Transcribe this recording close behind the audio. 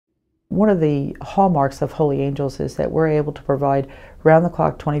One of the hallmarks of Holy Angels is that we're able to provide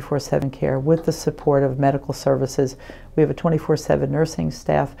round-the-clock 24/7 care with the support of medical services. We have a 24/7 nursing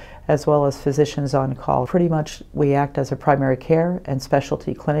staff as well as physicians on call. Pretty much we act as a primary care and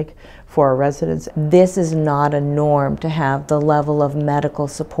specialty clinic for our residents. This is not a norm to have the level of medical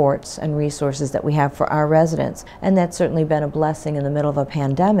supports and resources that we have for our residents, and that's certainly been a blessing in the middle of a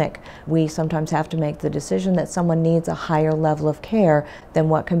pandemic. We sometimes have to make the decision that someone needs a higher level of care than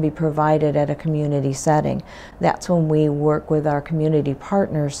what can be provided at a community setting. That's when we work with our community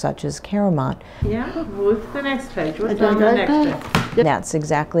partners such as CaroMont. Yeah, what's the next page? What's on the next page? That's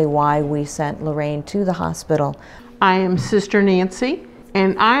exactly why we sent Lorraine to the hospital. I am Sister Nancy,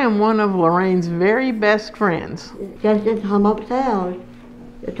 and I am one of Lorraine's very best friends. Just come upstairs.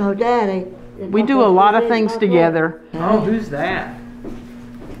 It's her daddy. We do a lot of things together. Oh, who's that?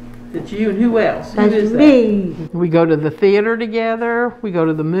 It's you and who else? Who is that? Me. We go to the theater together, we go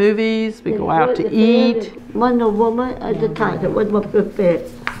to the movies, we go out to eat. One woman at the time that was my good fit.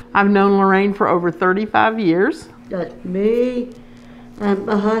 I've known Lorraine for over 35 years. That's me and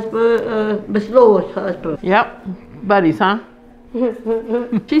my husband, Miss Lois' husband. Yep, buddies, huh?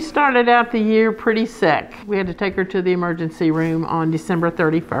 She started out the year pretty sick. We had to take her to the emergency room on December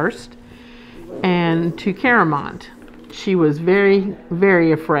 31st and to CaroMont. She was very,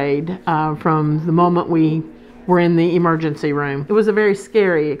 very afraid from the moment we were in the emergency room. It was a very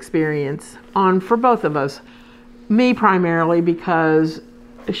scary experience for both of us. Me primarily because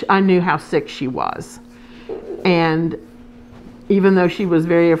I knew how sick she was. And even though she was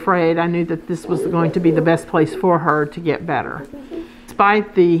very afraid, I knew that this was going to be the best place for her to get better.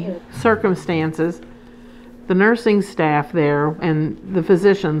 Despite the circumstances, the nursing staff there and the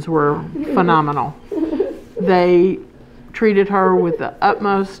physicians were phenomenal. They treated her with the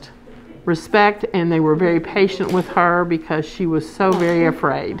utmost respect, and they were very patient with her because she was so very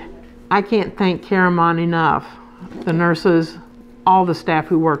afraid. I can't thank CaroMont enough, the nurses, all the staff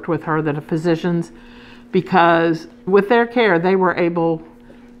who worked with her, the physicians, because with their care they were able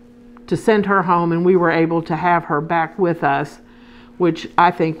to send her home and we were able to have her back with us, which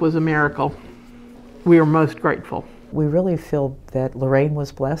I think was a miracle. We are most grateful. We really feel that Lorraine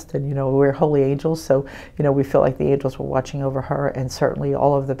was blessed, and we're holy angels, so we feel like the angels were watching over her, and certainly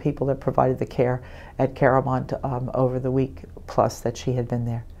all of the people that provided the care at CaroMont over the week plus that she had been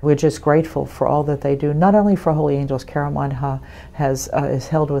there. We're just grateful for all that they do, not only for Holy Angels. CaroMont is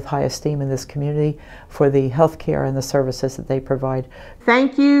held with high esteem in this community for the health care and the services that they provide.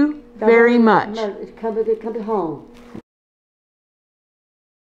 Thank you very much. It's coming home.